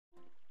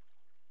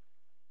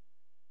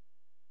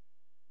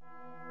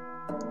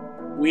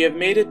We have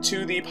made it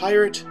to the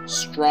pirate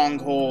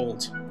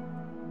Stronghold.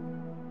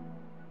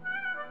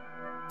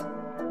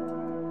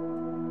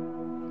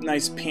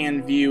 Nice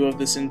pan view of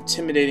this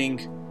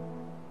intimidating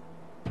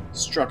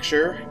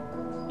structure.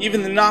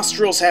 Even the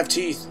nostrils have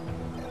teeth.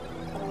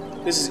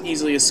 This is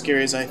easily as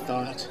scary as I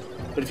thought.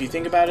 But if you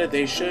think about it,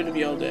 they should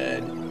be all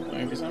dead.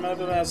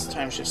 That's the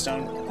time shift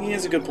stone. He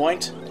has a good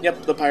point.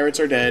 Yep, the pirates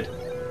are dead.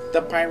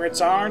 The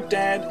pirates are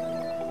dead.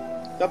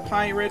 The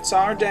pirates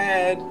are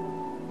dead.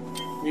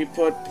 We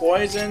put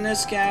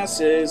poisonous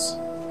gases.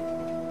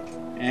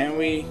 And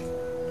we...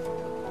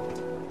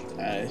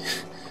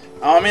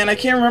 oh man, I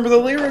can't remember the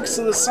lyrics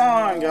of the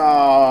song.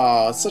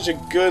 Oh, it's such a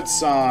good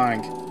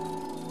song.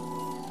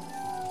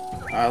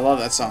 I love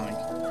that song.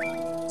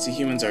 See,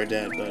 humans are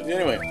dead, but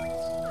anyway.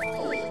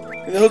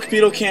 The hook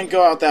beetle can't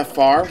go out that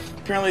far.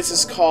 Apparently this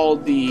is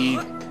called the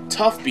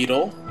tough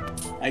beetle.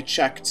 I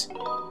checked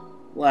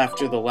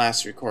after the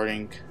last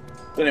recording.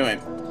 But anyway.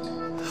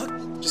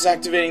 Just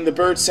activating the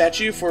bird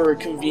statue for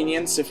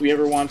convenience if we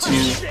ever want to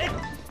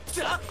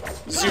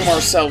zoom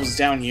ourselves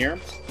down here.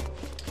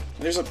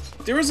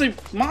 There was a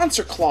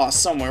monster claw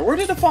somewhere. Where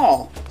did it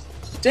fall?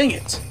 Dang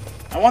it.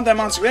 I want that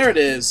monster. There it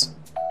is.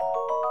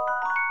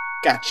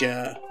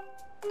 Gotcha.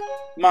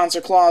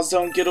 Monster claws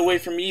don't get away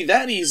from me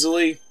that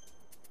easily.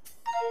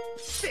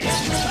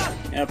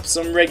 Yep,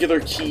 some regular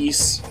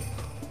keys.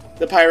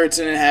 The pirates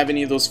didn't have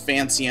any of those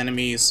fancy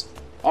enemies.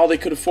 All they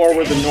could afford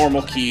were the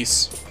normal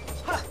keys.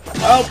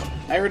 Oh,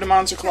 I heard a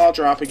monster claw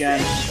drop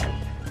again.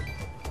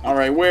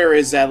 Alright, where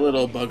is that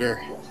little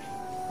bugger?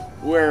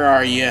 Where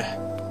are you?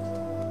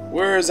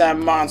 Where is that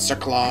monster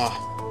claw?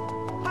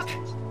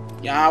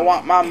 Yeah, I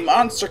want my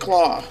monster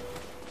claw.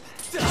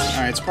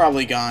 Alright, it's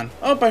probably gone.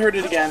 Oh, I heard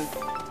it again.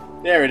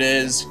 There it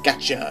is.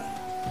 Gotcha.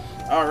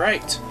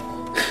 Alright.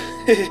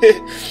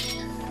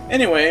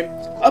 Anyway,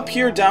 up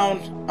here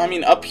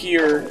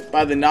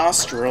by the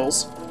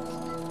nostrils.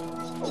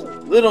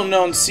 Little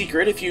known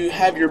secret, if you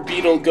have your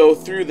beetle go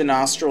through the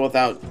nostril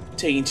without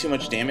taking too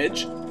much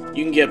damage,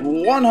 you can get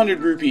 100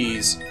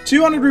 rupees,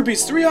 200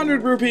 rupees,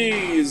 300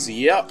 rupees!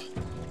 Yep.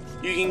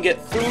 You can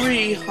get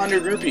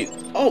 300 rupees.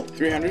 Oh,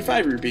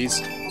 305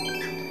 rupees.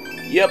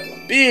 Yep,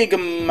 big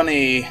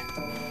money.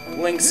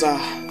 Link's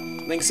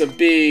a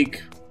big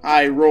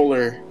high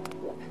roller.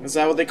 Is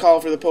that what they call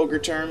it for the poker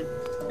term?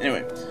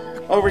 Anyway,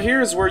 over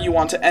here is where you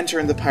want to enter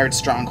in the pirate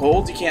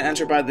stronghold. You can't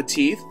enter by the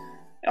teeth.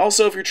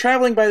 Also, if you're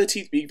traveling by the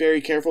teeth, be very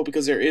careful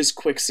because there is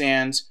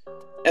quicksand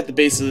at the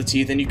base of the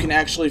teeth and you can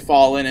actually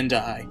fall in and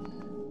die.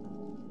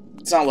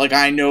 It's not like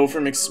I know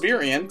from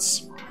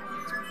experience.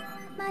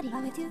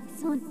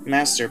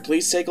 Master,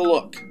 please take a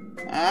look.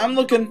 I'm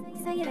looking.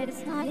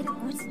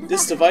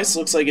 This device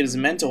looks like it is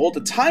meant to hold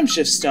the time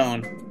shift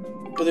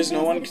stone, but there's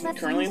no one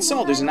currently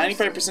installed. There's a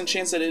 95%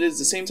 chance that it is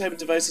the same type of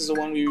device as the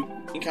one we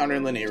encounter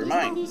in Linear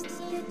Remind.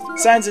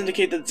 Signs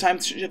indicate that the time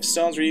shift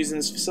stones we're using in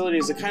this facility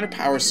is a kind of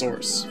power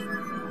source.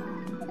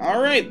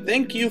 Alright,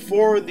 thank you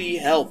for the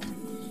help.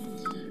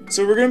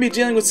 So we're going to be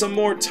dealing with some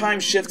more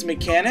time shift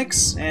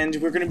mechanics, and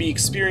we're going to be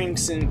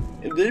experiencing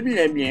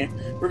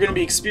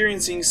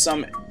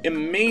some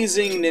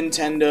amazing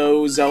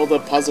Nintendo Zelda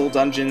puzzle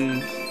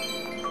dungeon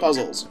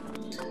puzzles.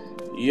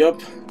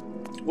 Yup.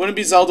 Wouldn't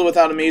be Zelda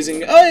without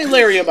amazing... Hey,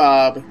 Larry and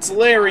Bob! It's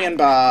Larry and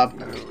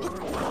Bob.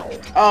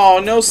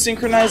 Oh, no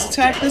synchronized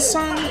attack this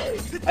time?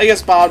 I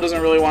guess Bob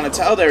doesn't really want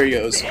to... Oh, there he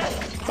goes.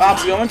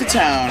 Bob's going to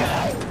town.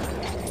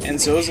 And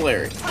so is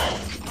Larry.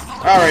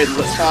 Alright,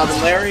 Bob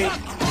and Larry.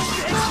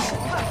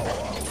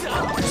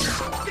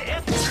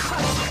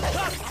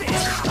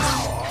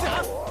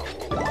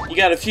 You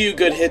got a few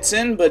good hits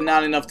in, but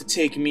not enough to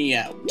take me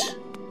out.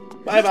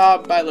 Bye,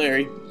 Bob. Bye,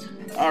 Larry.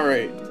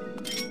 Alright.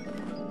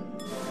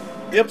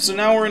 Yep, so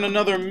now we're in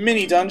another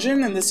mini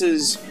dungeon, and this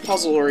is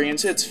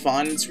puzzle-oriented. It's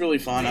fun. It's really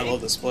fun. I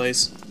love this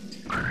place.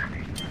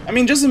 I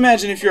mean, just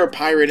imagine if you're a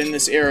pirate in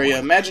this area.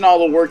 Imagine all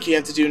the work you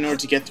have to do in order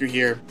to get through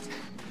here.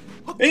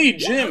 Hey,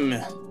 Jim!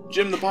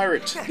 Jim the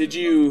pirate. Did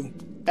you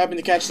happen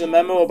to catch the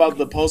memo about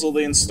the puzzle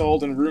they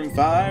installed in room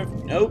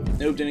 5? Nope.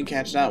 Nope, didn't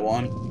catch that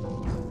one.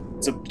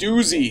 It's a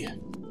doozy.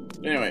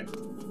 Anyway,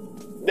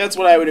 that's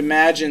what I would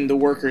imagine the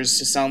workers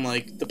to sound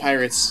like, the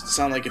pirates to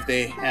sound like if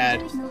they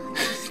had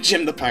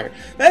Jim the pirate.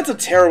 That's a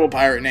terrible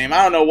pirate name.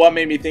 I don't know what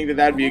made me think that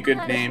that'd be a good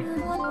name. I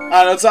don't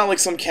know, it's not like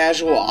some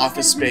casual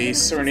office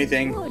space or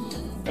anything.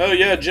 Oh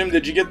yeah, Jim,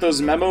 did you get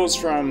those memos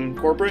from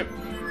corporate?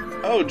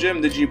 Oh,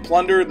 Jim, did you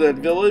plunder the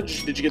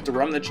village? Did you get the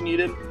rum that you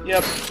needed?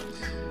 Yep.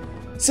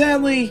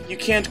 Sadly, you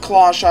can't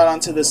claw shot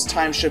onto this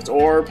time shift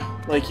orb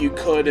like you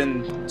could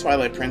in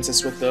Twilight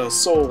Princess with the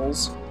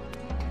souls.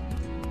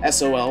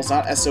 SOLs,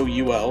 not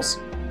SOULs.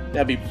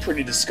 That'd be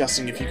pretty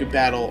disgusting if you could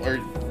battle or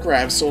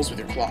grab souls with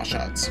your claw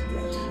shots.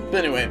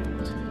 But anyway.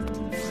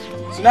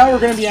 So now we're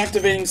going to be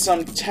activating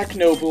some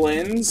Techno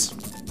Blins.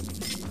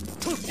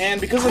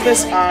 And because of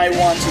this, I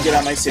want to get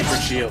out my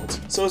Sacred Shield.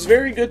 So it's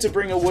very good to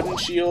bring a wooden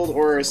shield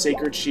or a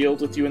Sacred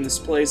Shield with you in this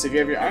place. If you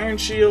have your Iron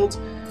Shield,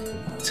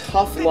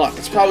 tough luck.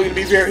 It's probably going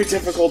to be very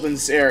difficult in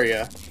this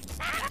area.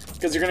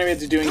 Because you're going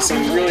to be doing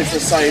some really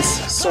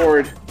precise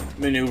sword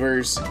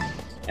maneuvers.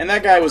 And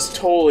that guy was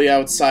totally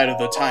outside of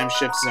the time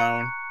shift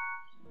zone.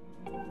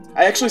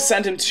 I actually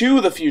sent him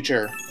to the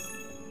future.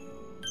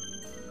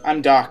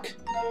 I'm Doc.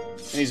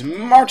 And he's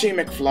Marty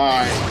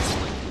McFly.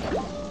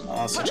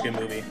 Oh, such a good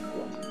movie.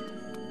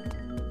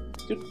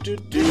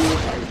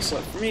 Pirate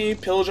stuff for me,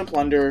 pillage and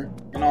plunder,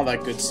 and all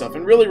that good stuff.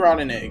 And really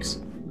rotten eggs.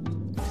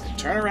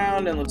 Turn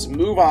around and let's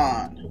move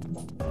on.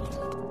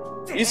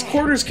 These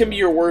quarters can be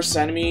your worst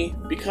enemy,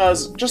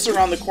 because just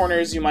around the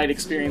corners you might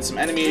experience some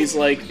enemies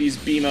like these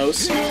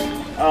Beamos.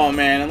 Oh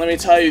man, and let me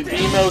tell you,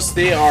 Beamos,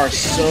 they are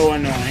so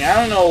annoying.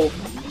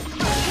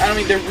 I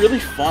mean, they're really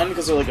fun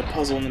because they're like a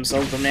puzzle in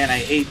themselves, but man, I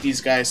hate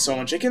these guys so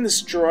much. They can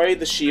destroy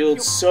the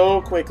shield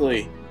so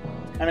quickly.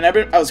 I mean,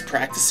 I was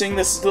practicing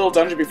this little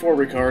dungeon before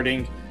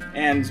recording,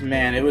 and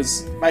man,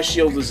 my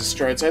shield was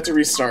destroyed, so I had to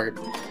restart.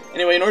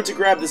 Anyway, in order to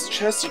grab this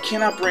chest, you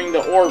cannot bring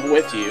the orb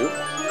with you.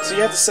 So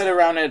you have to set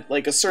around at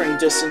like a certain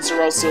distance,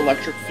 or else the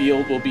electric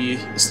field will be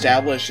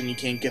established and you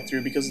can't get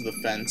through because of the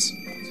fence.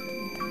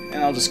 And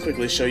I'll just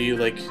quickly show you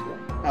like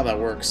how that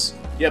works.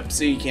 Yep,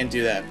 see, you can't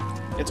do that.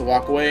 You have to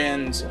walk away,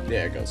 and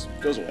there it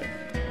goes away.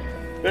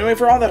 But anyway,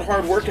 for all that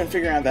hard work and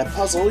figuring out that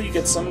puzzle, you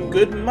get some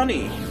good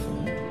money.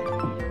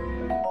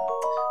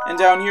 And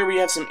down here we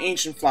have some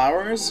ancient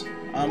flowers.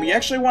 You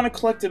actually want to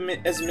collect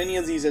as many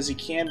of these as you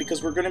can,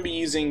 because we're going to be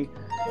using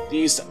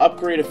these to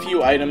upgrade a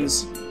few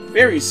items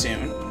very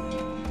soon.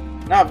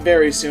 Not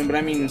very soon, but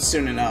I mean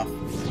soon enough.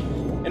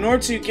 In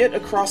order to get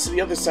across to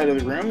the other side of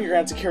the room, you're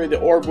going to have to carry the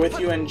orb with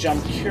you and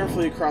jump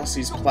carefully across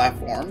these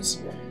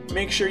platforms.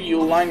 Make sure you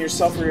align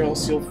yourself, or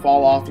else you'll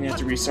fall off and you have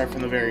to restart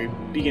from the very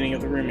beginning of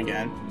the room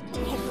again.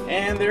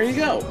 And there you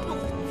go.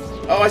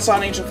 Oh, I saw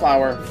an ancient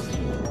flower.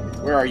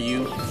 Where are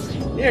you?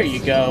 There you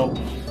go.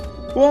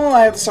 Well,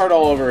 I have to start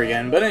all over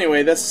again, but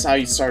anyway, this is how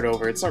you start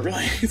over. It's not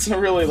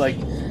really like,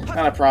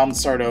 not a problem to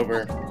start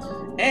over.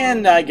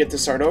 And I get to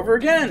start over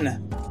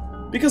again.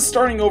 Because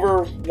starting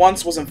over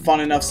once wasn't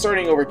fun enough,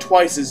 starting over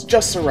twice is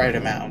just the right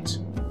amount.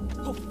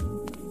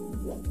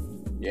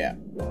 Yeah.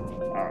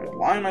 Alright,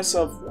 align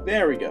myself.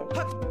 There we go.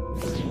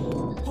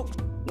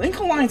 Link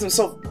aligns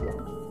himself.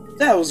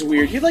 That was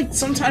weird. He like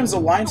sometimes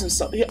aligns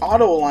himself. He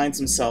auto-aligns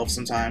himself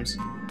sometimes.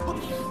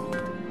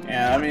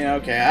 Yeah, I mean,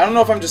 okay. I don't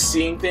know if I'm just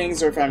seeing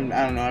things, or if I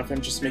don't know, if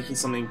I'm just making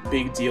something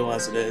big deal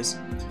as it is.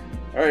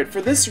 Alright,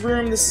 for this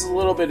room, this is a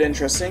little bit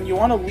interesting. You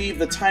want to leave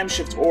the time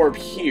shift orb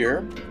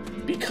here,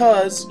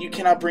 because you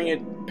cannot bring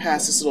it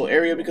past this little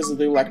area because of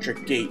the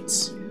electric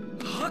gates.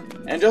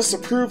 And just to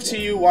prove to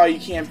you why you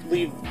can't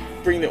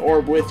bring the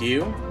orb with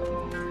you,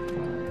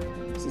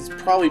 so it's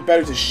probably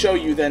better to show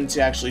you than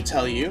to actually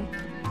tell you,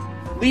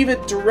 leave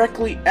it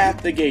directly at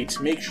the gate.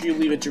 Make sure you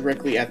leave it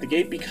directly at the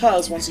gate,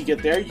 because once you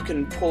get there, you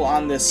can pull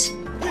on this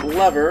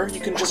lever. You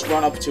can just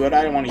run up to it.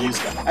 I don't want to use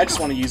that. I just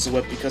want to use the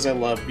whip because I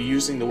love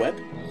using the whip.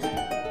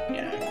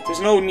 Yeah,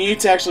 there's no need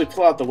to actually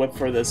pull out the whip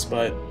for this,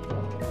 but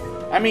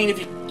I mean, if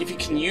you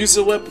can use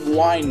the whip,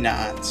 why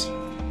not?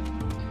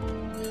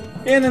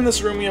 And in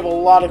this room we have a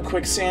lot of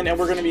quicksand, and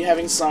we're going to be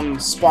having some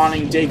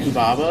spawning Deku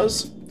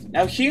Babas.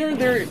 Now here,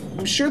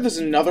 I'm sure there's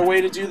another way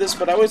to do this,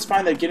 but I always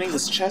find that getting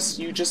this chest,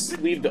 you just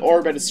leave the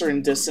orb at a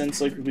certain distance,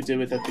 like we did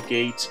with at the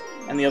gate,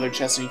 and the other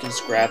chest, and you can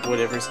just grab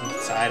whatever's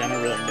inside. I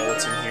don't really know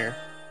what's in here.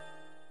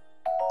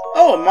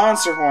 Oh, a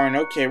monster horn.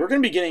 Okay, we're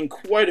going to be getting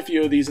quite a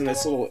few of these in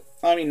this little,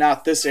 I mean,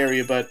 not this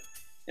area, but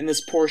in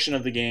this portion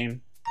of the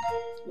game.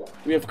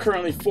 We have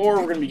currently 4,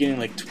 we're going to be getting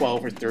like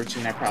 12 or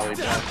 13, I probably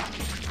bet.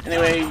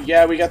 Anyway,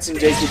 yeah, we got some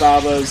Deku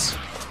Babas.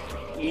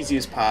 Easy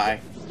as pie.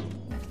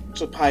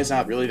 So pie's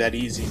not really that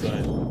easy,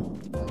 but...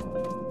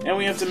 And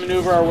we have to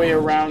maneuver our way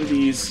around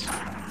these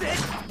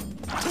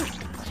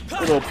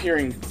little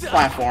appearing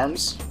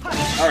platforms.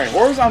 Alright,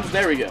 horizontal,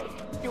 there we go.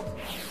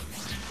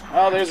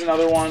 Oh, there's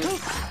another one.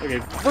 Okay,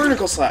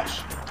 vertical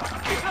slash.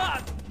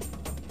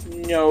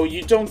 No,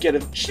 you don't get a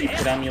cheap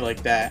hit on me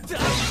like that.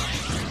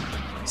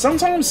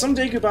 Sometimes some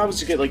Deku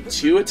Babas you get like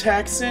 2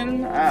 attacks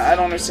in. I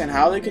don't understand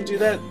how they can do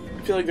that.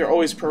 I feel like they're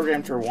always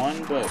programmed for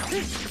 1, but...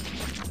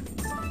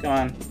 Come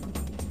on.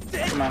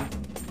 Come on.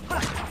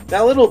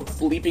 That little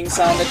bleeping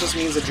sound, that just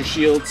means that your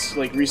shield's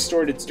like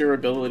restored its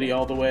durability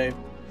all the way.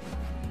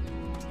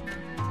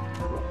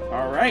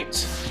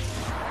 Alright.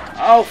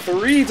 Oh,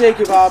 3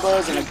 Deku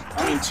Babas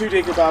and 2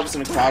 Deku Babas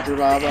and a Quadra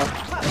Baba.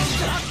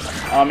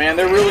 Oh man,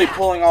 they're really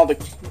pulling all the...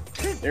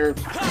 They're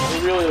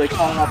really like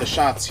calling all the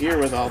shots here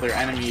with all their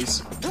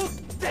enemies.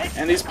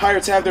 And these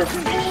pirates have their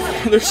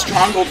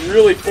stronghold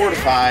really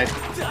fortified.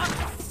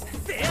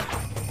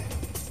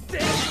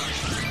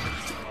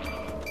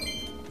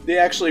 They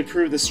actually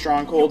prove the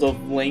stronghold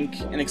of Link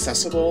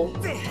inaccessible.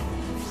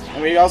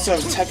 And we also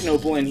have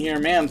Technoblin here.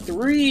 Man,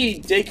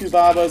 3 Deku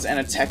Babas and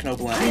a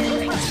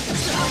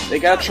Technoblin. They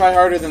gotta try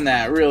harder than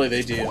that. Really,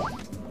 they do.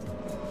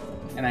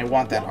 And I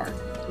want that hard.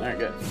 Alright,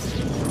 good.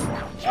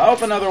 Oh,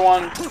 another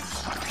one.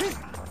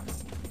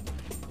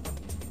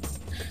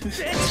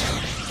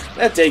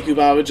 That Deku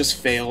Baba just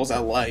fails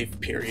at life,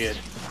 period.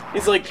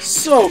 He's like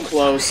so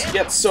close,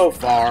 yet so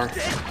far.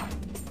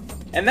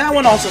 And that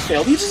one also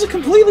failed. He just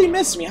completely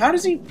missed me. How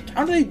did he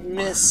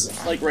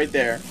miss, like, right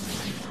there?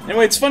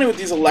 Anyway, it's funny with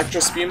these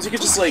electro beams, you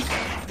could just, like,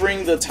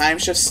 bring the time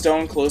shift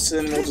stone close to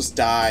them and they'll just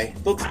die.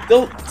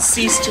 They'll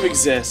cease to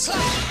exist.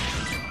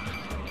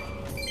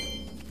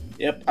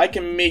 Yep, I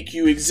can make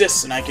you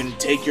exist and I can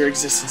take your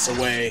existence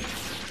away.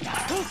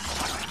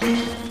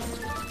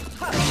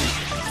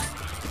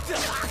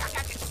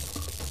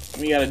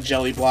 We got a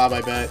jelly blob,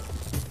 I bet.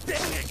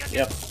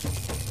 Yep.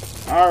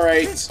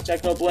 Alright,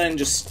 Technoblend,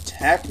 just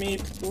attack me,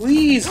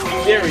 please!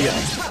 There we go.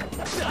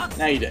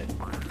 Now you did.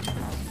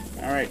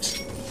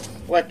 Alright.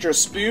 Electro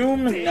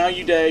Spume, and now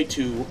you die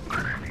too.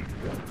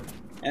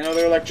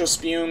 Another Electro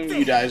Spume,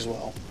 you die as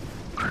well.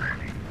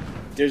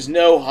 There's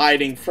no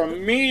hiding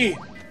from me!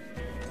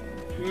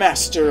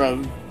 Master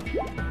of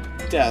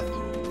Death.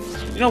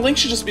 You know, Link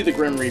should just be the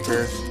Grim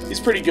Reaper. He's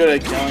pretty good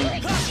at killing. I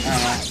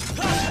don't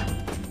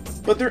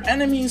know. But they're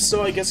enemies,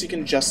 so I guess you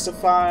can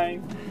justify.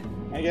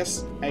 I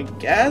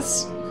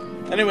guess.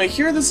 Anyway,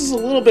 here this is a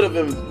little bit of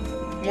a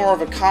more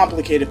of a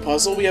complicated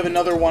puzzle. We have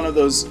another one of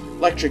those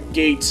electric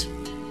gate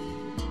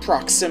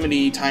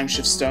proximity time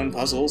shift stone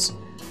puzzles.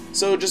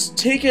 So just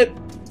take it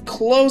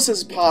close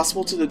as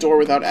possible to the door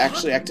without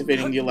actually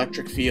activating the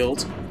electric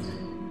field.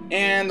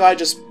 And I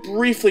just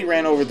briefly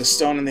ran over the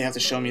stone and they have to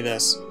show me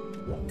this.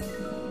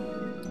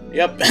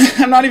 Yep,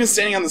 I'm not even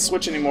standing on the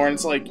switch anymore and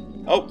it's like,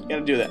 oh,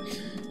 gotta do that.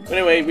 But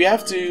anyway, we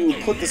have to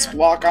put this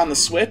block on the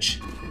switch.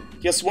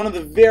 Yes, one of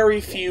the very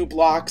few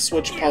block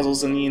switch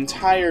puzzles in the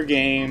entire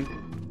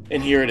game,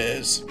 and here it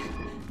is.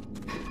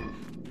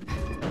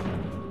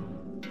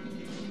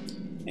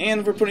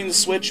 And for putting the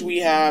switch, we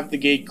have the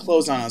gate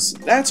closed on us.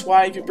 That's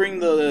why if you bring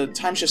the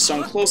time shift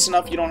stone close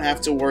enough, you don't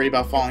have to worry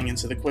about falling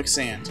into the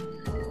quicksand.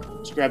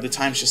 Just grab the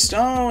time shift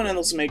stone and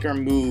let's make our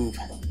move.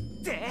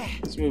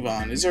 Let's move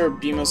on. Is there a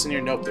BMOS in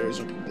here? Nope, there is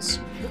no BMOS.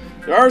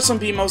 There are some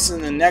BMOS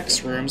in the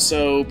next room,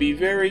 so be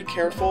very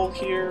careful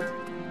here.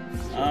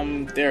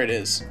 There it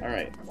is.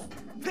 Alright.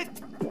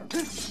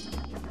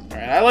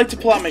 Alright, I like to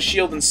pull out my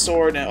shield and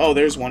sword, and oh,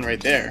 there's one right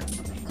there.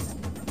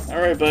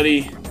 Alright,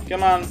 buddy.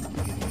 Come on.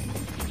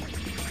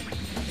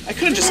 I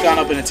could have just gone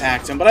up and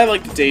attacked him, but I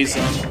like to daze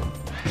him.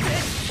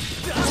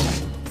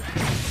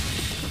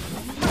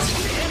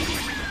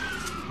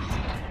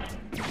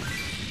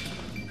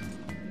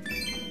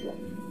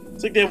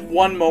 It's like they have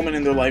one moment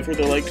in their life where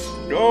they're like,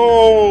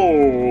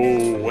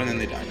 no, and then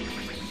they die.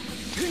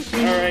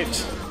 Alright.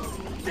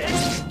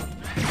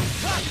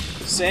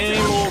 Same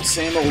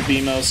old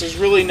BMOS. There's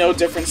really no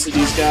difference to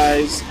these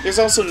guys. There's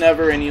also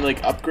never any,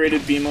 like, upgraded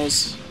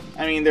BMOS.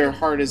 I mean, they're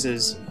hard as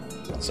is.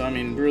 So, I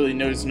mean, really,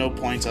 there's no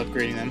point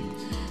upgrading them.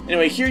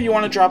 Anyway, here you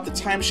want to drop the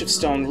time shift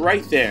stone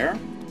right there,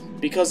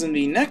 because in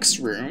the next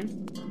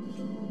room,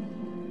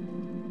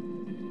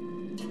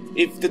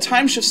 if the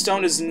time shift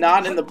stone is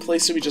not in the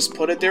place that we just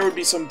put it, there would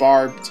be some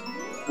barbed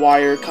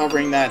wire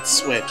covering that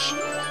switch.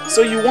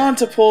 So you want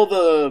to pull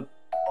the...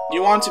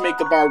 You want to make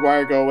the barbed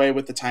wire go away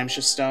with the time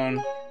shift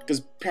stone, because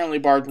apparently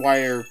barbed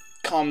wire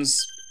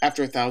comes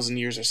after 1,000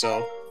 years or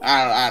so.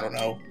 I don't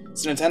know.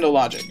 It's Nintendo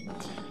logic.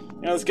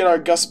 Now let's get our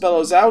Gust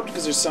Bellows out,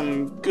 because there's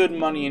some good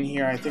money in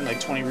here. I think like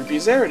 20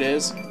 rupees. There it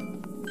is.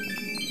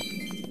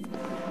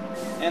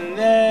 And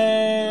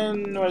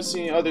then... what do I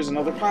see? Oh, there's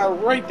another pile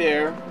right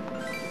there.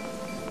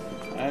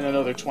 And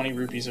another 20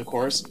 rupees, of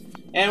course.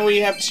 And we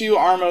have 2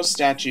 Armos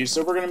statues,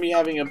 so we're going to be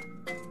having a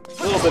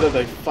little bit of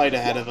a fight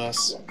ahead of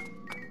us.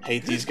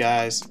 Hate these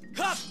guys.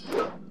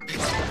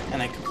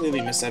 And I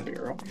completely missed that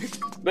barrel.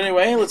 But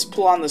anyway, let's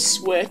pull on the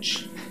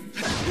switch.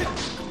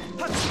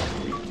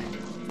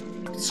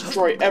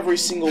 Destroy every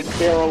single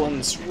barrel in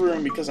this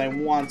room because I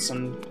want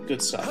some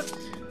good stuff.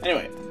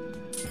 Anyway.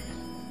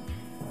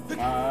 Come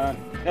on.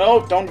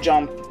 No, don't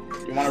jump.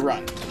 You want to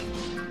run.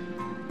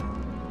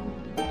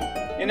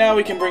 And now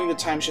we can bring the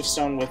time shift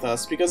stone with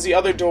us because the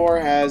other door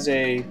has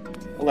a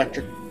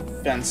electric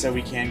fence that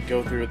we can't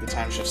go through with the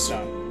time shift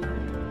stone.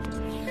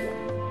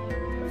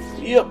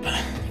 Yep.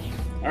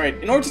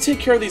 Alright, in order to take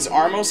care of these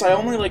Armos, I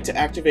only like to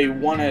activate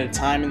one at a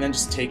time and then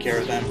just take care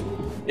of them.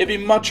 It'd be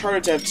much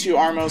harder to have 2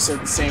 Armos at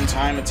the same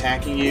time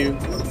attacking you.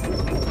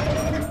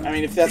 I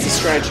mean, if that's a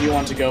strategy you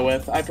want to go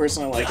with. I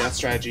personally like that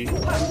strategy.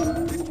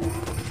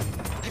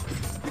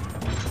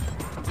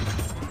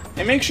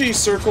 And make sure you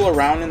circle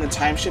around in the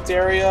time shift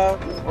area,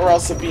 or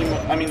else the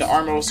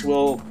Armos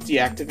will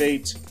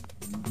deactivate,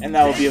 and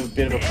that will be a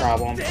bit of a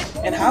problem.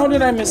 And how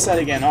did I miss that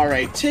again?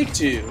 Alright, take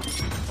 2.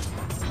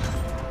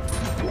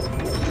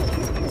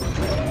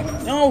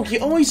 No, he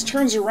always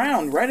turns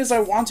around. Right as I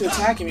want to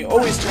attack him, he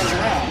always turns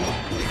around.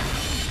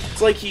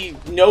 It's like he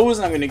knows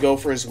I'm going to go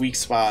for his weak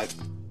spot.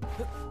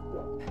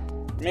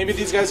 Maybe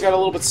these guys got a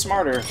little bit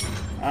smarter.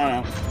 I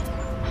don't know.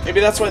 Maybe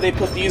that's why they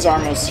put these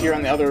Armos here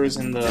and the others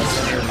in the...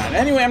 Never mind.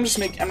 Anyway, I'm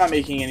not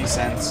making any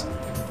sense.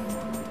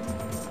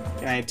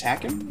 Can I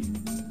attack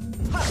him?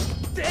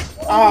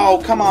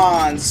 Oh, come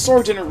on!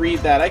 Sword didn't read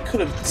that. I could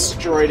have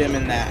destroyed him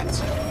in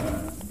that.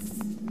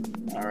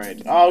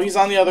 Alright. Oh, he's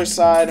on the other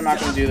side. I'm not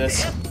going to do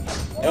this.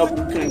 Nope,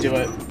 couldn't do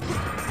it.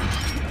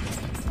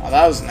 Oh,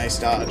 that was a nice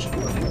dodge.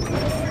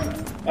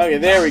 Okay,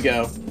 there we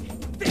go.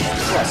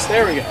 Plus,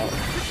 there we go.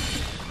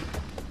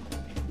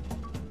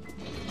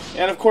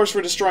 And of course,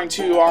 we're destroying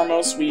 2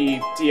 Armos. We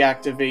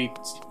deactivate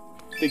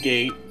the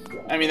gate.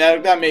 I mean,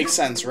 that makes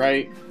sense,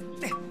 right?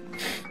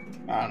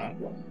 I don't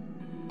know.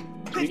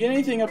 Do we get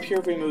anything up here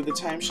if we move the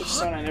time shift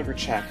stone? I never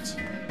checked.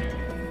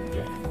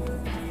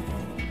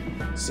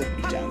 Zip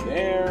me down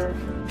there.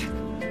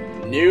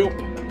 Nope.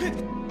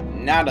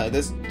 Nada.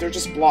 They're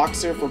just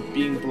blocks there for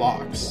being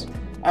blocks.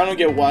 I don't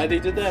get why they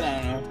did that.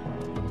 I don't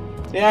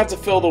know. They have to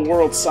fill the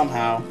world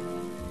somehow.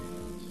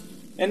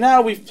 And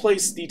now we've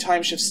placed the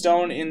time shift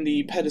stone in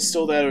the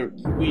pedestal that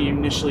we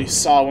initially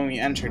saw when we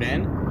entered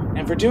in.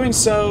 And for doing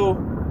so,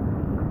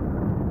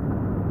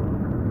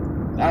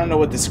 I don't know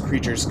what this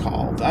creature's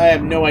called. I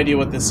have no idea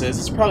what this is.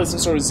 It's probably some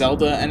sort of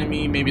Zelda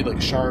enemy, maybe like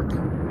a shark. I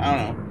don't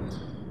know.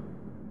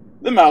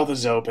 The mouth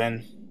is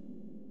open.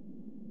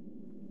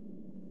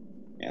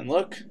 And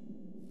look,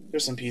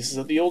 there's some pieces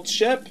of the old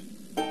ship.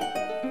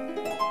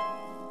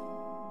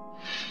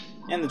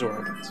 And the door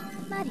opens.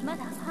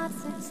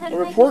 A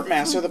report,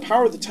 Master. The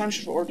power of the time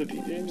shift orb to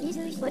be...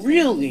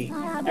 Really?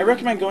 I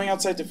recommend going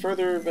outside to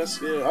further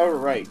investigate...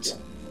 Alright.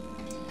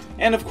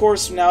 And of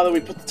course, now that we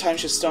put the time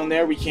shift stone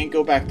there, we can't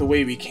go back the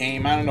way we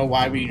came. I don't know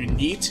why we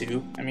need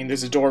to. I mean,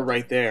 there's a door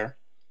right there.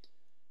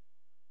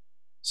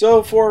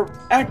 So, for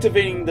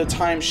activating the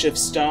time shift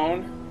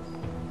stone,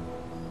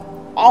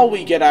 all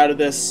we get out of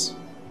this...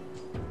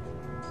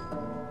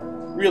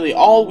 Really,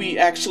 all we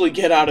actually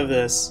get out of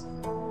this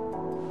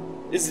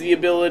is the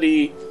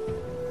ability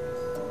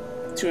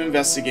to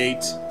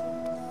investigate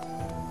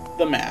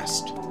the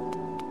mast.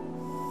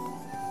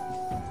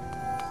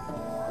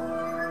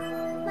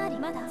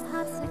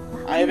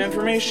 I have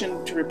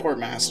information to report,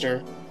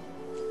 Master.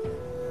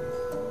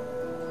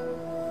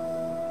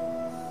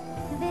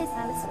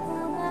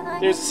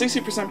 There's a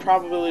 60%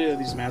 probability that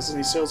these masts and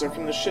these sails are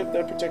from the ship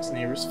that protects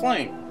Neighbor's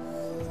flame.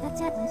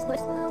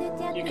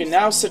 You can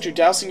now set your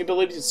dousing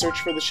ability to search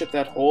for the ship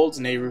that holds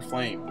Nehru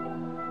Flame.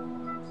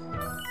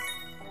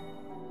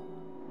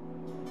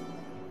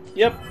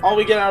 Yep, all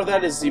we get out of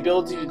that is the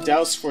ability to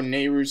douse for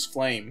Nehru's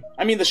Flame.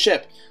 I mean the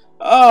ship.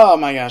 Oh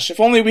my gosh, if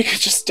only we could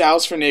just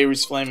douse for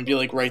Nehru's Flame and be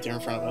like right there in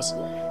front of us.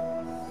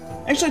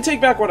 Actually,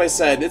 take back what I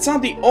said. It's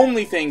not the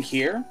only thing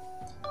here.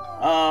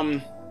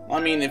 I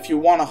mean, if you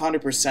want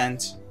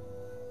 100%,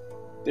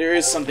 there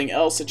is something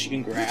else that you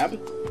can grab.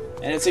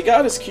 And it's a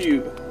Goddess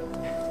Cube.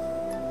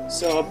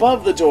 So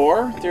above the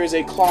door, there is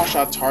a claw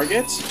shot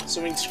target.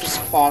 So we can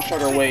just claw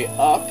shot our way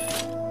up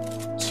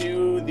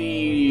to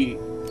the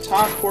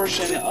top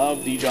portion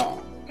of the jaw.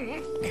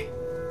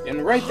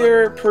 And right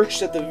there,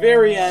 perched at the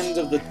very end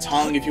of the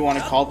tongue, if you want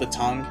to call it the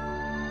tongue,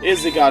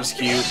 is the Goddess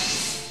Cube.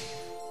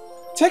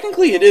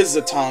 Technically, it is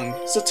the tongue.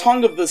 It's the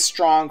tongue of the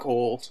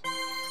Stronghold.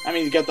 I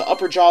mean, you got the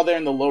upper jaw there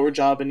and the lower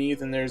jaw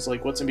beneath, and there's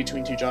like what's in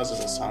between 2 jaws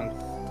is his tongue.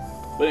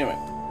 But anyway,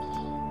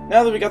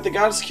 now that we got the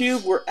Goddess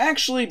Cube, we're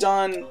actually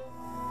done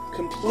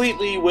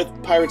completely with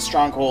Pirate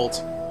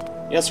Stronghold.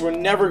 Yes, we're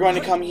never going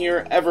to come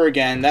here ever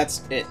again.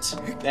 That's it.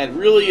 That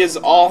really is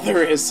all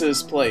there is to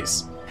this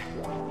place.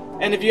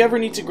 And if you ever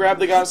need to grab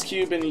the Goddess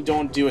Cube and you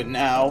don't do it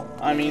now,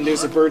 I mean,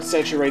 there's a bird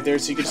statue right there,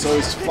 so you can just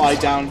always fly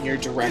down here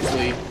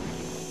directly.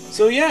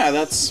 So yeah,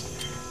 that's...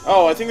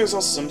 Oh, I think there's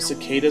also some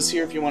cicadas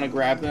here if you want to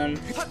grab them.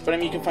 But I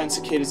mean, you can find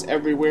cicadas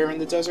everywhere in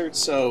the desert,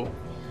 so...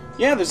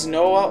 Yeah, there's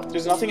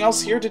nothing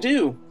else here to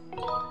do.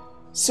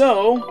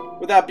 So,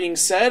 with that being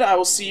said, I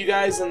will see you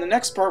guys in the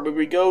next part where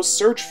we go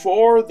search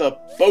for the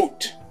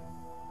boat.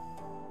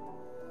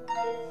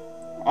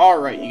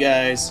 Alright, you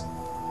guys.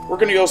 We're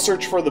gonna go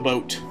search for the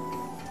boat.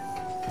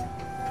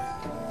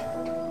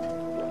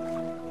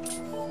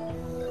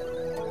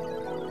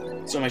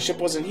 So my ship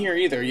wasn't here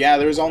either. Yeah,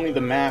 there was only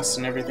the mast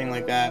and everything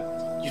like that.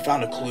 You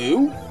found a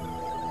clue?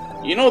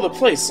 You know the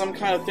place, some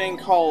kind of thing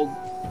called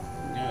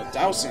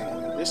dowsing.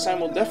 This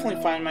time we'll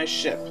definitely find my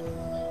ship.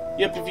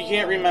 Yep, if you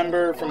can't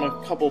remember from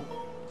a couple...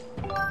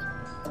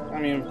 I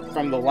mean,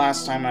 from the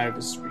last time I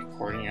was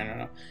recording, I don't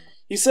know.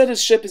 He said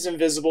his ship is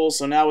invisible,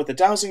 so now with the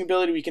dowsing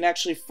ability we can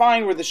actually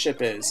find where the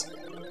ship is.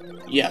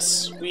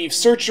 Yes, we've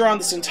searched around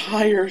this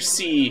entire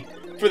sea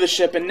for the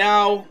ship, and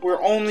now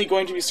we're only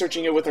going to be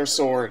searching it with our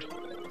sword.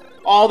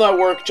 All that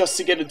work just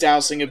to get a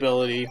dowsing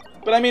ability.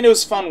 But I mean, it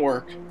was fun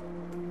work.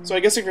 So I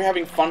guess if you're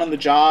having fun on the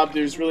job,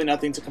 there's really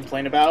nothing to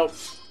complain about.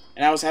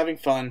 And I was having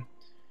fun.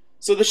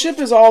 So the ship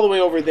is all the way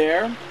over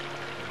there.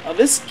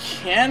 This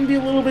can be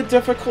a little bit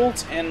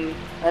difficult, and,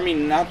 or I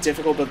mean, not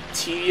difficult, but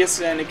tedious,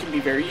 and it can be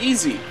very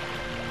easy.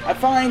 I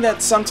find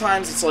that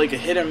sometimes it's like a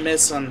hit or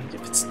miss on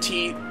if it's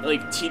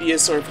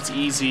tedious or if it's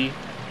easy.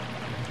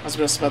 I was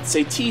just about to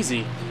say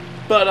teasy.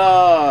 But,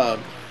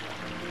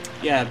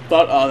 yeah,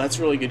 that's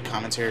really good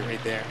commentary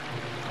right there.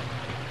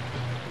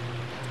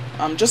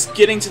 Just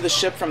getting to the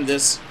ship from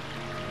this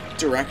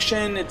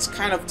direction, it's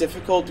kind of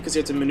difficult because you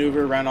have to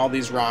maneuver around all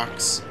these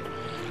rocks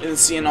and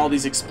seeing all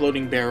these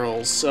exploding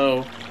barrels.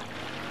 So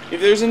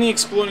if there's any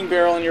exploding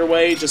barrel in your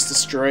way, just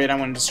destroy it. I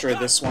want to destroy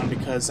this one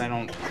because I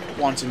don't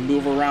want to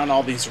move around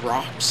all these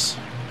rocks.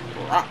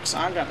 Rocks,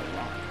 I got a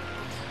rock.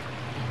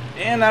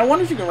 And I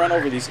wonder if you can run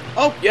over these.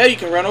 Oh, yeah, you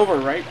can run over,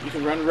 right? You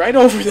can run right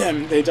over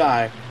them, they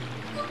die.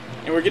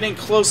 And we're getting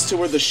close to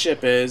where the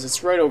ship is.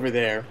 It's right over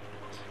there.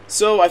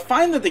 So I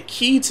find that the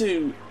key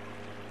to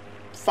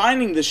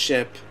finding the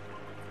ship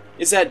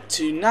is that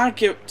to not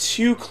get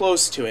too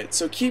close to it.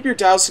 So keep your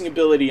dowsing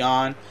ability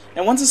on,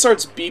 and once it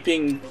starts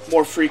beeping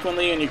more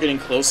frequently and you're getting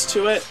close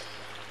to it,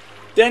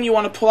 then you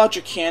want to pull out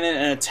your cannon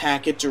and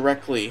attack it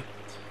directly.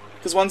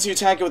 Because once you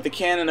attack it with the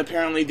cannon,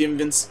 apparently the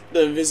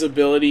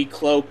invisibility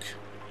cloak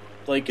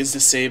is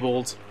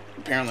disabled,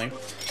 apparently.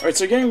 Alright,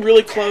 so you're getting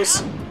really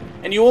close,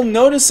 and you will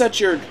notice that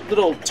your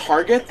little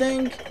target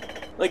thing,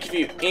 like if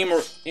you aim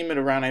it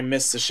around, I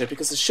missed the ship,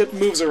 because the ship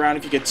moves around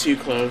if you get too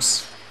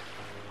close.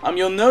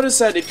 You'll notice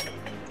that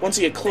once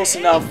you get close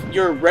enough,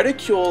 your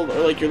reticule,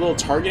 or your little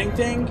targeting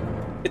thing,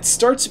 it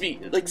starts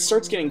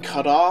getting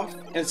cut off,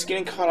 and it's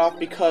getting cut off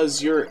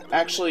because you're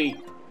actually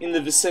in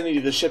the vicinity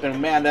of the ship,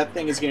 and man, that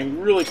thing is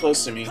getting really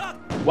close to me.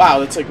 Wow,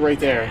 that's right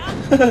there.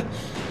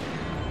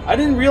 I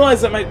didn't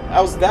realize that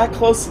I was that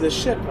close to the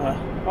ship.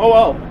 Oh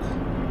well.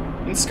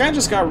 And the sky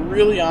just got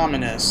really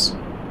ominous.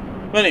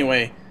 But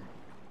anyway,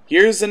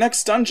 here's the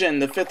next dungeon,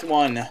 the 5th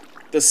one,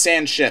 the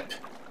sand ship.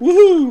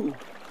 Woohoo!